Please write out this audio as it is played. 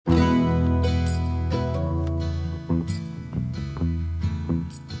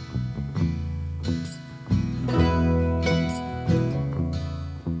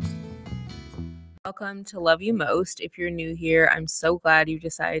Welcome to Love You Most. If you're new here, I'm so glad you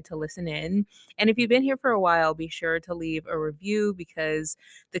decided to listen in. And if you've been here for a while, be sure to leave a review because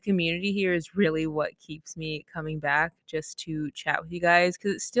the community here is really what keeps me coming back just to chat with you guys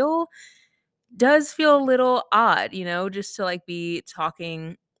because it still does feel a little odd, just to be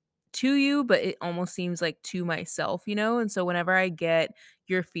talking to you, but it almost seems like to myself. And so whenever I get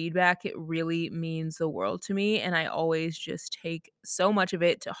your feedback, it really means the world to me. And I always just take so much of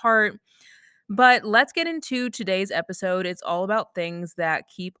it to heart, but let's get into today's episode. It's all about things that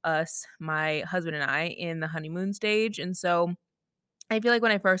keep us, my husband and I, in the honeymoon stage. And so I feel like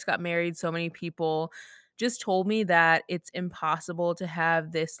when I first got married, so many people just told me that it's impossible to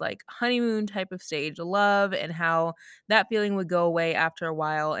have this honeymoon type of stage of love and how that feeling would go away after a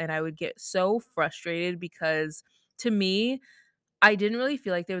while. And I would get so frustrated because to me, I didn't really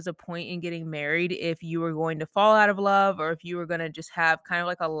feel like there was a point in getting married if you were going to fall out of love or if you were going to just have kind of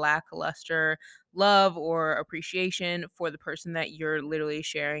like a lackluster love or appreciation for the person that you're literally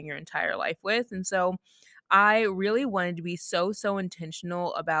sharing your entire life with. And so I really wanted to be so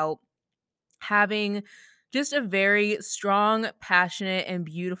intentional about having just a very strong, passionate, and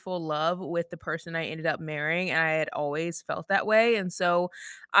beautiful love with the person I ended up marrying, and I had always felt that way, and so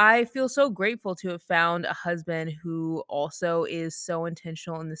I feel so grateful to have found a husband who also is so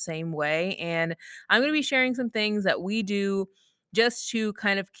intentional in the same way, and I'm gonna be sharing some things that we do just to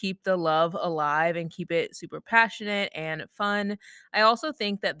kind of keep the love alive and keep it super passionate and fun. I also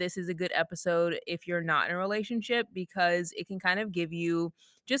think that this is a good episode if you're not in a relationship because it can kind of give you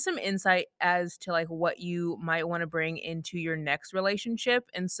just some insight as to what you might want to bring into your next relationship.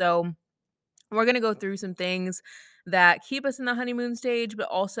 And so we're going to go through some things that keep us in the honeymoon stage, but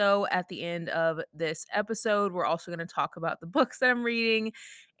also at the end of this episode, we're also going to talk about the books that I'm reading.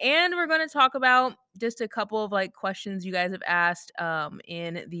 And we're going to talk about just a couple of questions you guys have asked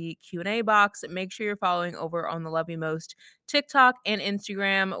in the Q&A box. Make sure you're following over on the Love You Most TikTok and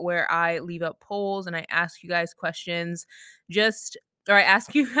Instagram where I leave up polls and I ask you guys questions just or I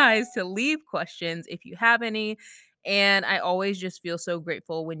ask you guys to leave questions if you have any, and I always just feel so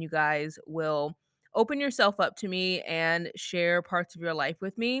grateful when you guys will open yourself up to me and share parts of your life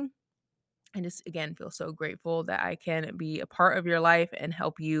with me. I just, again, feel so grateful that I can be a part of your life and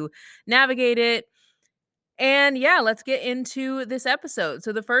help you navigate it. And yeah, let's get into this episode.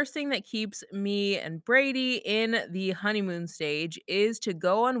 So, the first thing that keeps me and Brady in the honeymoon stage is to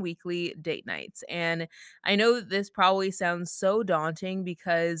go on weekly date nights. And I know that this probably sounds so daunting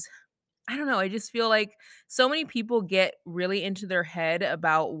because I don't know, I just feel like so many people get really into their head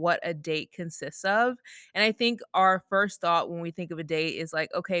about what a date consists of, and I think our first thought when we think of a date is like,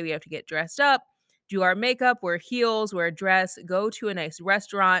 "Okay, we have to get dressed up, do our makeup, wear heels, wear a dress, go to a nice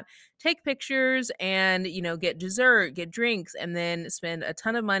restaurant, take pictures, and, get dessert, get drinks, and then spend a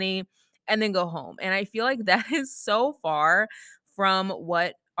ton of money, and then go home," and I feel like that is so far from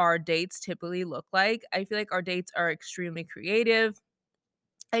what our dates typically look like. I feel like our dates are extremely creative.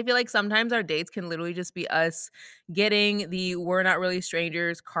 I feel like sometimes our dates can literally just be us getting the "We're Not Really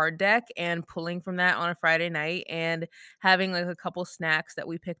Strangers" card deck and pulling from that on a Friday night and having, a couple snacks that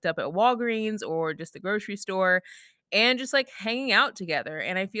we picked up at Walgreens or just the grocery store and just, hanging out together,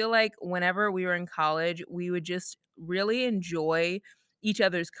 and I feel like whenever we were in college, we would just really enjoy each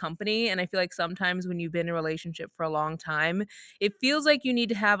other's company, and I feel like sometimes when you've been in a relationship for a long time, it feels like you need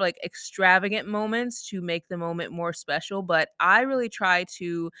to have extravagant moments to make the moment more special. But I really try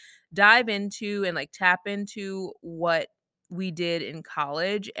to dive into and tap into what we did in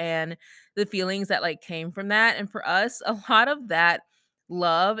college and the feelings that came from that. And for us, a lot of that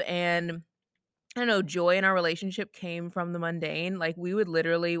love and I don't know, joy in our relationship came from the mundane. Like, we would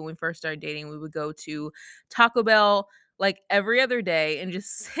literally, when we first started dating, we would go to Taco Bell every other day and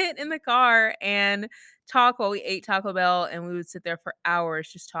just sit in the car and talk while we ate Taco Bell. And we would sit there for hours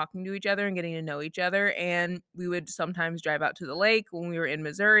just talking to each other and getting to know each other. And we would sometimes drive out to the lake when we were in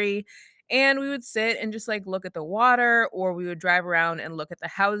Missouri. And we would sit and just look at the water, or we would drive around and look at the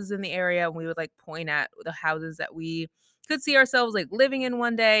houses in the area. And we would point at the houses that we could see ourselves living in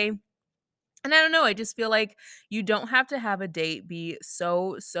one day, and I don't know, I just feel like you don't have to have a date be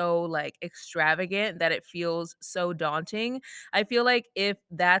so extravagant that it feels so daunting. I feel like if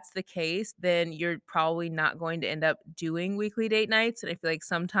that's the case, then you're probably not going to end up doing weekly date nights. And I feel like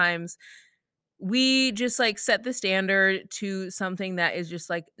sometimes we just set the standard to something that is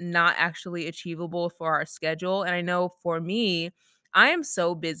just not actually achievable for our schedule. And I know for me, I am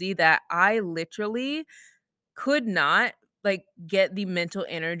so busy that I literally could not, get the mental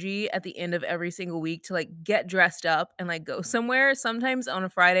energy at the end of every single week to, get dressed up and, go somewhere. Sometimes on a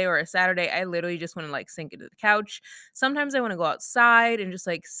Friday or a Saturday, I literally just wanna, sink into the couch. Sometimes I wanna go outside and just,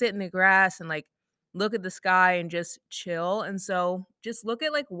 sit in the grass and, look at the sky and just chill. And so just look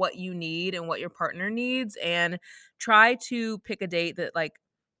at like what you need and what your partner needs and try to pick a date that like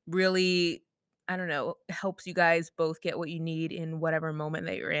really, I don't know, helps you guys both get what you need in whatever moment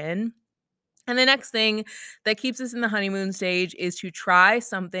that you're in. And the next thing that keeps us in the honeymoon stage is to try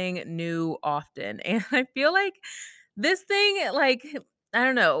something new often. And I feel like this thing, like, I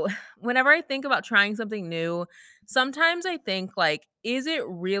don't know, whenever I think about trying something new, sometimes I think, like, is it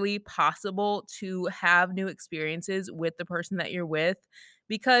really possible to have new experiences with the person that you're with?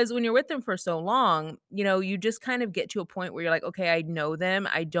 Because when you're with them for so long, you just kind of get to a point where you're like, okay, I know them.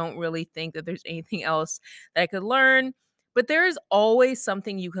 I don't really think that there's anything else that I could learn. But there is always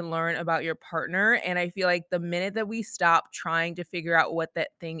something you can learn about your partner. And I feel like the minute that we stop trying to figure out what that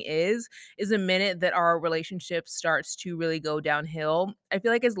thing is a minute that our relationship starts to really go downhill. I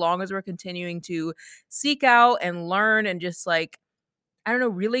feel like as long as we're continuing to seek out and learn and just like, I don't know,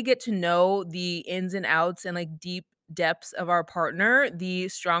 really get to know the ins and outs and like deep depths of our partner, the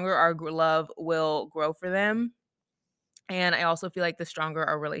stronger our love will grow for them. And I also feel like the stronger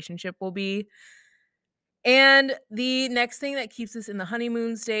our relationship will be. And the next thing that keeps us in the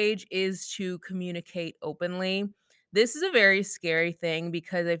honeymoon stage is to communicate openly. This is a very scary thing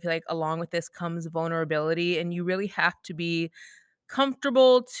because I feel like along with this comes vulnerability, and you really have to be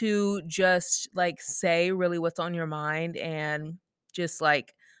comfortable to just like say really what's on your mind and just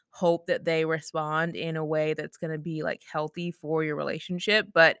like hope that they respond in a way that's going to be like healthy for your relationship.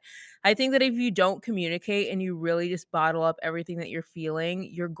 But I think that if you don't communicate and you really just bottle up everything that you're feeling,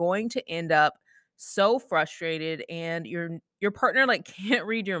 you're going to end up so frustrated and your partner like can't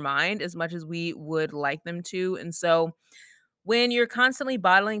read your mind as much as we would like them to. And so when you're constantly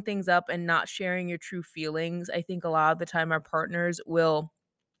bottling things up and not sharing your true feelings, I think a lot of the time our partners will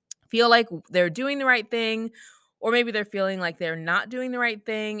feel like they're doing the right thing, or maybe they're feeling like they're not doing the right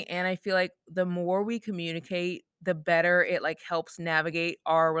thing. And I feel like the more we communicate, the better it like helps navigate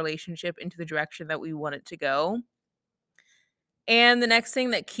our relationship into the direction that we want it to go. And the next thing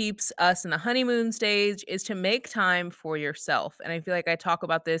that keeps us in the honeymoon stage is to make time for yourself. And I feel like I talk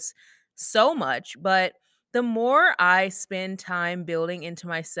about this so much, but the more I spend time building into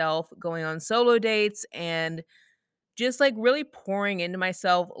myself, going on solo dates and just like really pouring into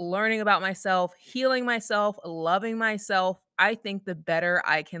myself, learning about myself, healing myself, loving myself, I think the better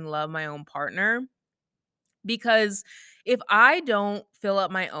I can love my own partner. Because if I don't fill up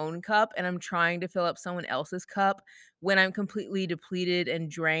my own cup and I'm trying to fill up someone else's cup when I'm completely depleted and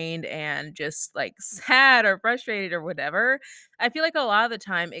drained and just like sad or frustrated or whatever, I feel like a lot of the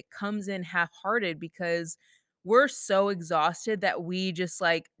time it comes in half-hearted because we're so exhausted that we just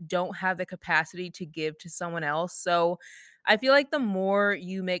like don't have the capacity to give to someone else. So I feel like the more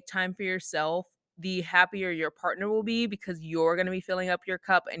you make time for yourself, the happier your partner will be because you're going to be filling up your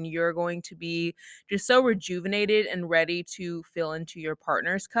cup and you're going to be just so rejuvenated and ready to fill into your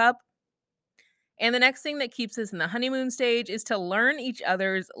partner's cup. And the next thing that keeps us in the honeymoon stage is to learn each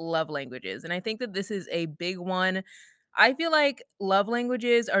other's love languages. And I think that this is a big one. I feel like love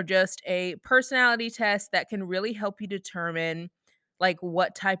languages are just a personality test that can really help you determine like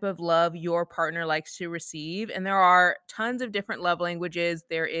what type of love your partner likes to receive. And there are tons of different love languages.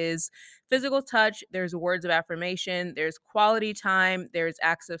 There is physical touch, there's words of affirmation, there's quality time, there's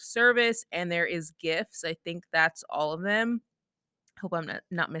acts of service, and there is gifts. I think that's all of them. Hope I'm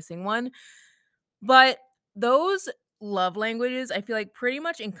not missing one. But those love languages, I feel like pretty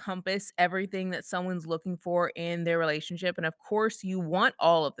much encompass everything that someone's looking for in their relationship. And of course, you want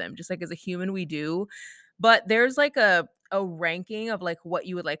all of them, just like as a human, we do. But there's like a ranking of like what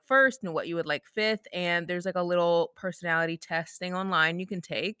you would like first and what you would like fifth. And there's like a little personality test thing online you can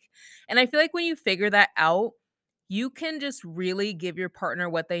take. And I feel like when you figure that out, you can just really give your partner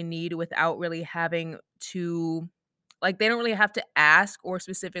what they need without really having to like, they don't really have to ask or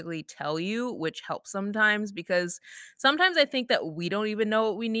specifically tell you, which helps sometimes because sometimes I think that we don't even know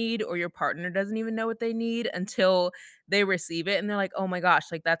what we need or your partner doesn't even know what they need until they receive it and they're like, "Oh my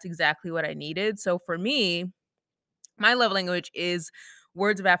gosh, like that's exactly what I needed." So for me, my love language is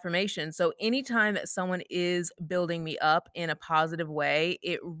words of affirmation. So anytime that someone is building me up in a positive way,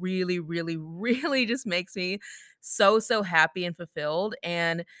 it really, really, really just makes me so, so happy and fulfilled.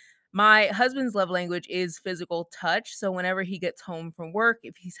 And my husband's love language is physical touch. So whenever he gets home from work,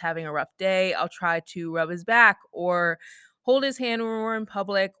 if he's having a rough day, I'll try to rub his back or hold his hand when we're in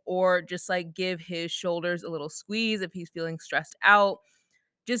public or just like give his shoulders a little squeeze if he's feeling stressed out.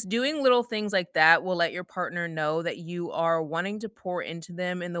 Just doing little things like that will let your partner know that you are wanting to pour into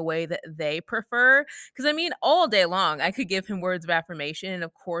them in the way that they prefer. Because I mean, all day long, I could give him words of affirmation, and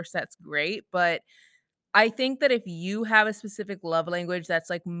of course, that's great. But I think that if you have a specific love language that's,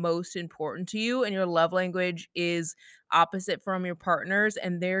 like, most important to you and your love language is opposite from your partner's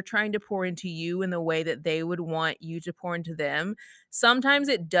and they're trying to pour into you in the way that they would want you to pour into them, sometimes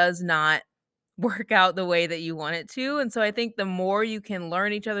it does not work out the way that you want it to, and so I think the more you can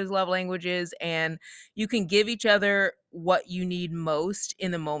learn each other's love languages and you can give each other what you need most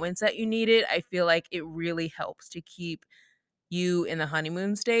in the moments that you need it, I feel like it really helps to keep you in the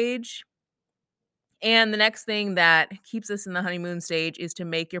honeymoon stage. And the next thing that keeps us in the honeymoon stage is to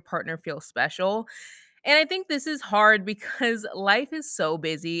make your partner feel special. And I think this is hard because life is so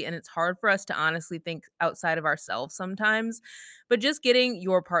busy and it's hard for us to honestly think outside of ourselves sometimes. But just getting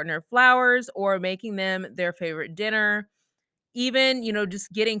your partner flowers or making them their favorite dinner, even,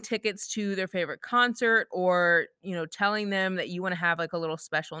 just getting tickets to their favorite concert or, telling them that you wanna have, like, a little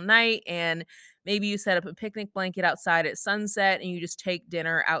special night and maybe you set up a picnic blanket outside at sunset and you just take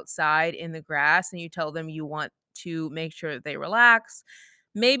dinner outside in the grass and you tell them you want to make sure that they relax.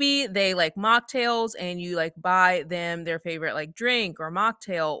 Maybe they like mocktails and you, like, buy them their favorite, like, drink or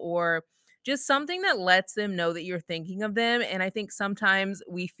mocktail or just something that lets them know that you're thinking of them, and I think sometimes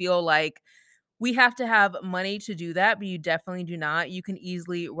we feel like we have to have money to do that, but you definitely do not. You can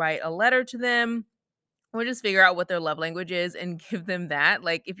easily write a letter to them or just figure out what their love language is and give them that.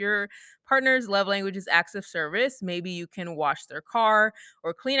 Like, if your partner's love language is acts of service, maybe you can wash their car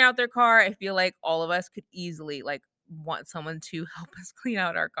or clean out their car. I feel like all of us could easily, like, want someone to help us clean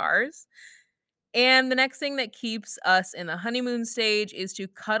out our cars. And the next thing that keeps us in the honeymoon stage is to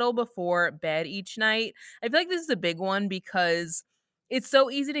cuddle before bed each night. I feel like this is a big one because it's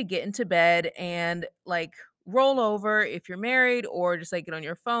so easy to get into bed and like roll over if you're married or just like get on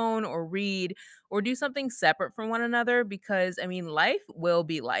your phone or read or do something separate from one another because I mean life will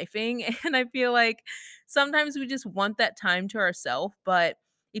be lifing and I feel like sometimes we just want that time to ourselves, but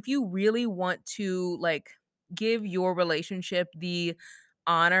if you really want to like give your relationship the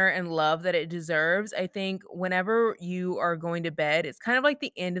honor and love that it deserves. I think whenever you are going to bed, it's kind of like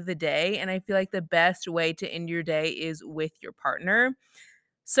the end of the day, and I feel like the best way to end your day is with your partner.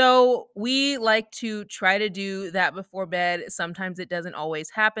 So, we like to try to do that before bed. Sometimes it doesn't always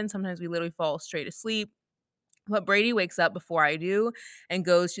happen. Sometimes we literally fall straight asleep. But Brady wakes up before I do and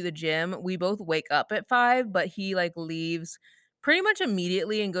goes to the gym. We both wake up at 5, but he like leaves pretty much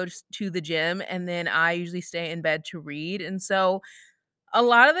immediately and goes to the gym and then I usually stay in bed to read. And so a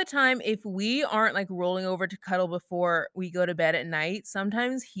lot of the time, if we aren't, like, rolling over to cuddle before we go to bed at night,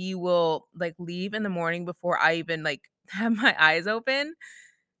 sometimes he will, like, leave in the morning before I even, like, have my eyes open.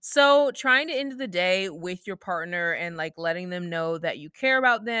 So, trying to end the day with your partner and, like, letting them know that you care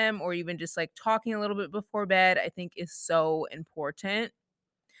about them or even just, like, talking a little bit before bed, I think is so important.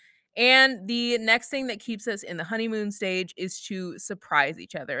 And the next thing that keeps us in the honeymoon stage is to surprise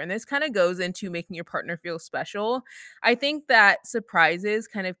each other. And this kind of goes into making your partner feel special. I think that surprises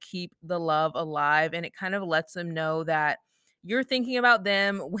kind of keep the love alive and it kind of lets them know that you're thinking about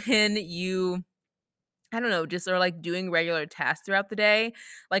them when you I don't know, just are like doing regular tasks throughout the day.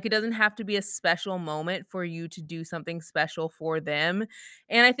 Like it doesn't have to be a special moment for you to do something special for them.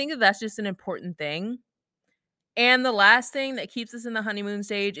 And I think that that's just an important thing. And the last thing that keeps us in the honeymoon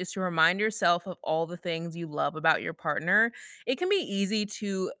stage is to remind yourself of all the things you love about your partner. It can be easy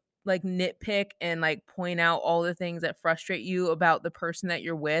to like nitpick and like point out all the things that frustrate you about the person that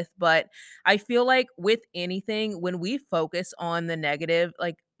you're with. But I feel like with anything, when we focus on the negative,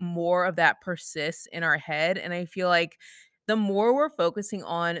 like more of that persists in our head. And I feel like the more we're focusing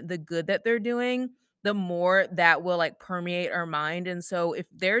on the good that they're doing, the more that will, like, permeate our mind, and so if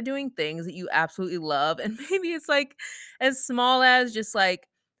they're doing things that you absolutely love, and maybe it's, like, as small as just, like,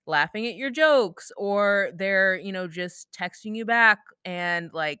 laughing at your jokes, or they're, just texting you back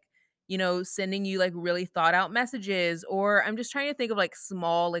and, like, sending you, like, really thought out messages, or I'm just trying to think of, like,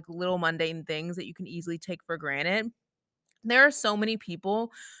 small, like, little mundane things that you can easily take for granted. There are so many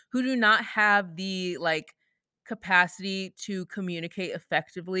people who do not have the, like, capacity to communicate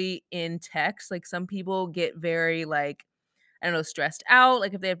effectively in text. Like, some people get very, like, I don't know, stressed out,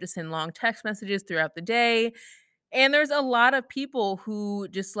 like, if they have to send long text messages throughout the day, and there's a lot of people who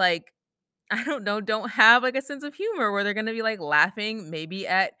just, like, I don't know, don't have, like, a sense of humor where they're gonna be, like, laughing maybe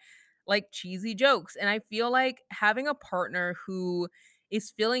at, like, cheesy jokes, and I feel like having a partner who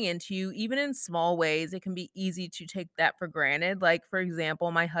is filling into you, even in small ways, it can be easy to take that for granted. Like, for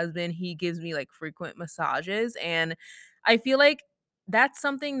example, my husband, he gives me, like, frequent massages, and I feel like that's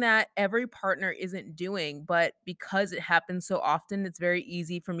something that every partner isn't doing, but because it happens so often, it's very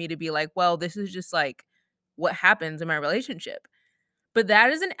easy for me to be like, "Well, this is just, like, what happens in my relationship." But that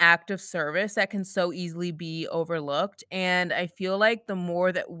is an act of service that can so easily be overlooked, and I feel like the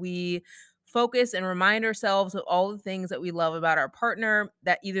more that we focus and remind ourselves of all the things that we love about our partner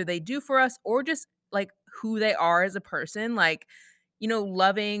that either they do for us or just like who they are as a person. Like,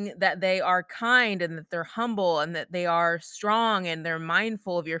 loving that they are kind and that they're humble and that they are strong and they're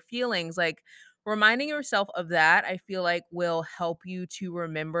mindful of your feelings. Like, reminding yourself of that, I feel like will help you to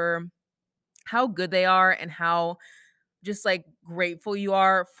remember how good they are and how just like grateful you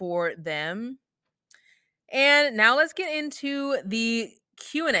are for them. And now let's get into the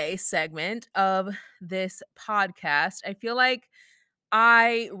Q&A segment of this podcast. I feel like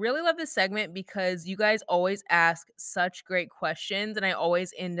I really love this segment because you guys always ask such great questions and I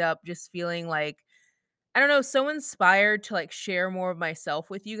always end up just feeling like I don't know, so inspired to like share more of myself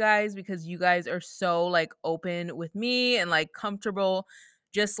with you guys because you guys are so like open with me and like comfortable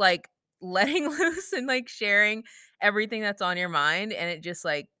just like letting loose and like sharing everything that's on your mind. And it just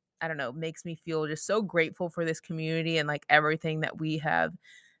like, I don't know, makes me feel just so grateful for this community and like everything that we have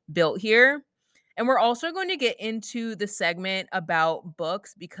built here. And we're also going to get into the segment about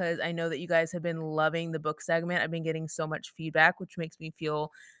books because I know that you guys have been loving the book segment. I've been getting so much feedback, which makes me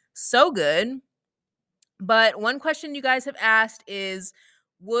feel so good. But one question you guys have asked is,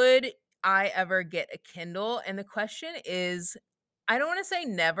 would I ever get a Kindle? And the question is, I don't want to say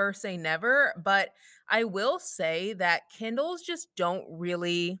never, but I will say that Kindles just don't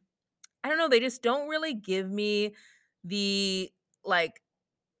really, I don't know, they just don't really give me the like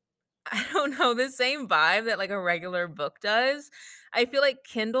I don't know, the same vibe that, like, a regular book does. I feel like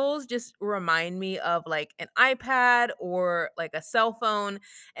Kindles just remind me of, like, an iPad or, like, a cell phone,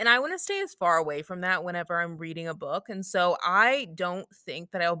 and I wanna stay as far away from that whenever I'm reading a book, and so I don't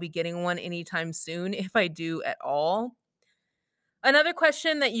think that I'll be getting one anytime soon, if I do at all. Another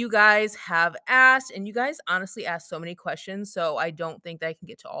question that you guys have asked, and you guys honestly asked so many questions, so I don't think that I can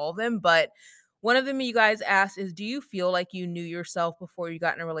get to all of them. But one of them you guys asked is, do you feel like you knew yourself before you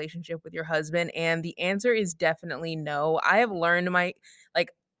got in a relationship with your husband? And the answer is definitely no. I have like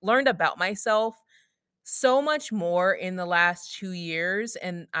learned about myself so much more in the last 2 years,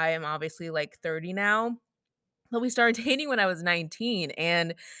 and I am obviously like 30 now. But we started dating when I was 19,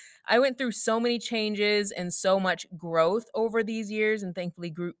 and I went through so many changes and so much growth over these years, and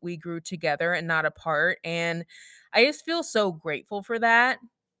thankfully we grew together and not apart, and I just feel so grateful for that.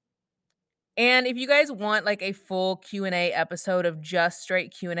 And if you guys want like a full Q&A episode of just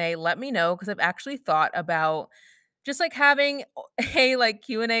straight Q&A, let me know because I've actually thought about just like having a like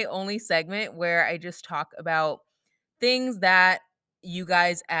Q&A only segment where I just talk about things that you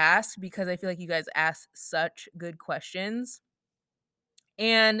guys asked because I feel like you guys asked such good questions.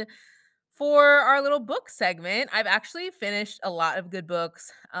 And for our little book segment, I've actually finished a lot of good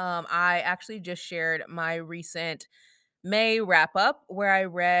books. I actually just shared my recent May wrap up where I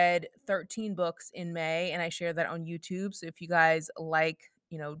read 13 books in May and I shared that on YouTube. So if you guys like,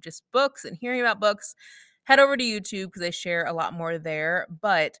 just books and hearing about books, head over to YouTube because I share a lot more there.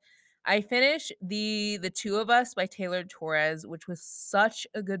 But I finished The Two of Us by Taylor Torres, which was such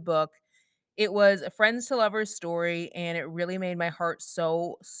a good book. It was a friends to lovers story, and it really made my heart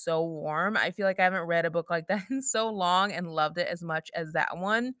so, so warm. I feel like I haven't read a book like that in so long and loved it as much as that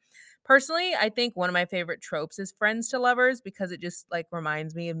one. Personally, I think one of my favorite tropes is friends to lovers because it just like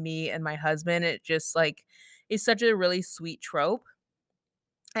reminds me of me and my husband. It just like is such a really sweet trope.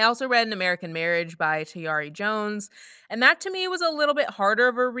 I also read An American Marriage by Tayari Jones, and that to me was a little bit harder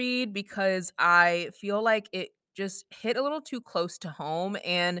of a read because I feel like it just hit a little too close to home,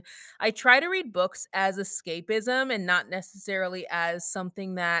 and I try to read books as escapism and not necessarily as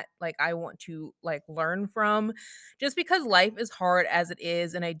something that like I want to like learn from just because life is hard as it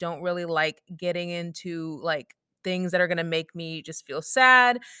is and I don't really like getting into like things that are going to make me just feel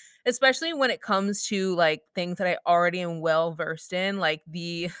sad, especially when it comes to like things that I already am well versed in, like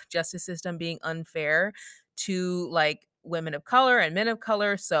the justice system being unfair to like women of color and men of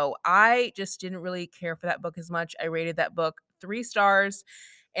color. So I just didn't really care for that book as much. I rated that book 3 stars.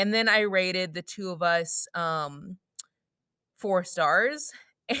 And then I rated The Two of Us 4 stars.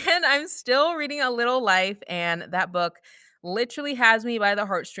 And I'm still reading A Little Life, and that book literally has me by the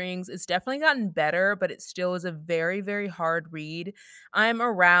heartstrings. It's definitely gotten better, but it still is a very, very hard read. I'm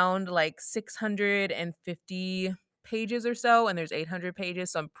around like 650 pages or so, and there's 800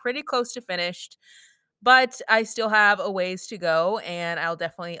 pages, so I'm pretty close to finished. But I still have a ways to go, and I'll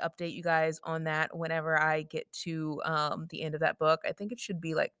definitely update you guys on that whenever I get to the end of that book. I think it should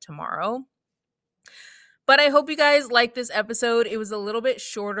be like tomorrow. But I hope you guys like this episode. It was a little bit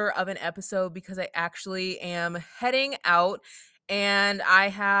shorter of an episode because I actually am heading out and I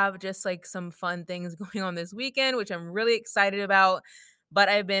have just like some fun things going on this weekend, which I'm really excited about. But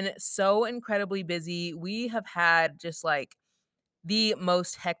I've been so incredibly busy. We have had just like the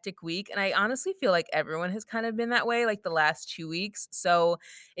most hectic week, and I honestly feel like everyone has kind of been that way, like, the last 2 weeks, so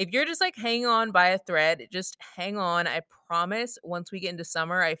if you're just, like, hanging on by a thread, just hang on, I promise once we get into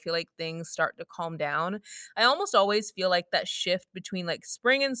summer, I feel like things start to calm down. I almost always feel like that shift between, like,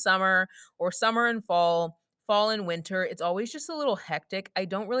 spring and summer or summer and fall and winter, it's always just a little hectic. I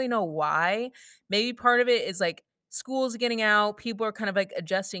don't really know why. Maybe part of it is, like, school's getting out, people are kind of, like,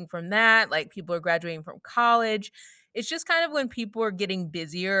 adjusting from that, like, people are graduating from college. It's just kind of when people are getting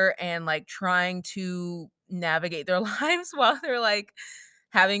busier and, like, trying to navigate their lives while they're, like,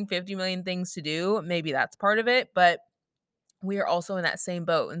 having 50 million things to do. Maybe that's part of it, but we are also in that same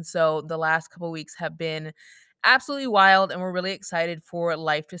boat, and so the last couple weeks have been absolutely wild, and we're really excited for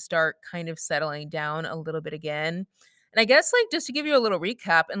life to start kind of settling down a little bit again. And I guess, like, just to give you a little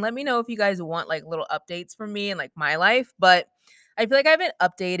recap and let me know if you guys want, like, little updates from me and, like, my life, but I feel like I've been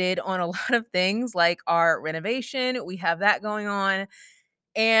updated on a lot of things, like our renovation, we have that going on,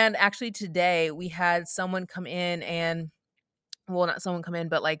 and actually today we had someone come in and well, not someone come in,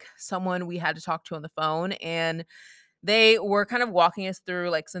 but, like, someone we had to talk to on the phone, and they were kind of walking us through,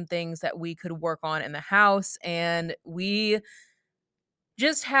 like, some things that we could work on in the house, and we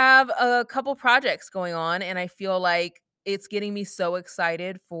just have a couple projects going on, and I feel like it's getting me so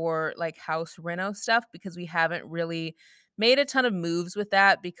excited for, like, house reno stuff because we haven't really made a ton of moves with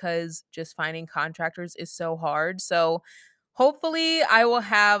that because just finding contractors is so hard, so hopefully, I will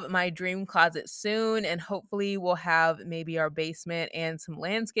have my dream closet soon, and hopefully, we'll have maybe our basement and some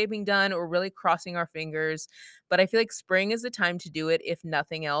landscaping done. We're really crossing our fingers, but I feel like spring is the time to do it, if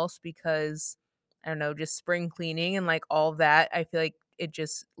nothing else, because I don't know, just spring cleaning and like all of that. I feel like it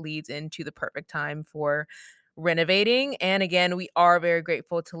just leads into the perfect time for renovating. And again, we are very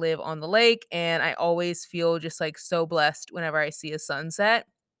grateful to live on the lake, and I always feel just like so blessed whenever I see a sunset.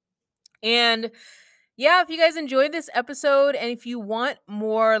 And yeah, if you guys enjoyed this episode and if you want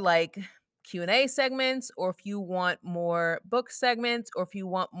more like Q&A segments or if you want more book segments or if you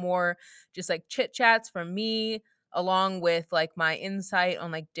want more just like chit chats from me along with like my insight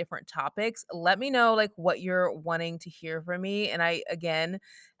on like different topics, let me know like what you're wanting to hear from me, and I again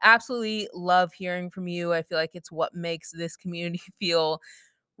absolutely love hearing from you. I feel like it's what makes this community feel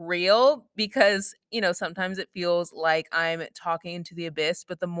real because, sometimes it feels like I'm talking into the abyss,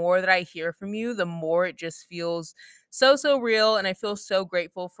 but the more that I hear from you, the more it just feels so, so real. And I feel so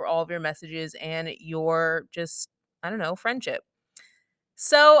grateful for all of your messages and your just, I don't know, friendship.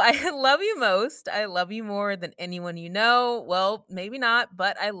 So I love you most. I love you more than anyone you know. Well, maybe not,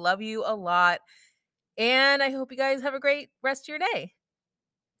 but I love you a lot. And I hope you guys have a great rest of your day.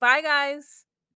 Bye, guys.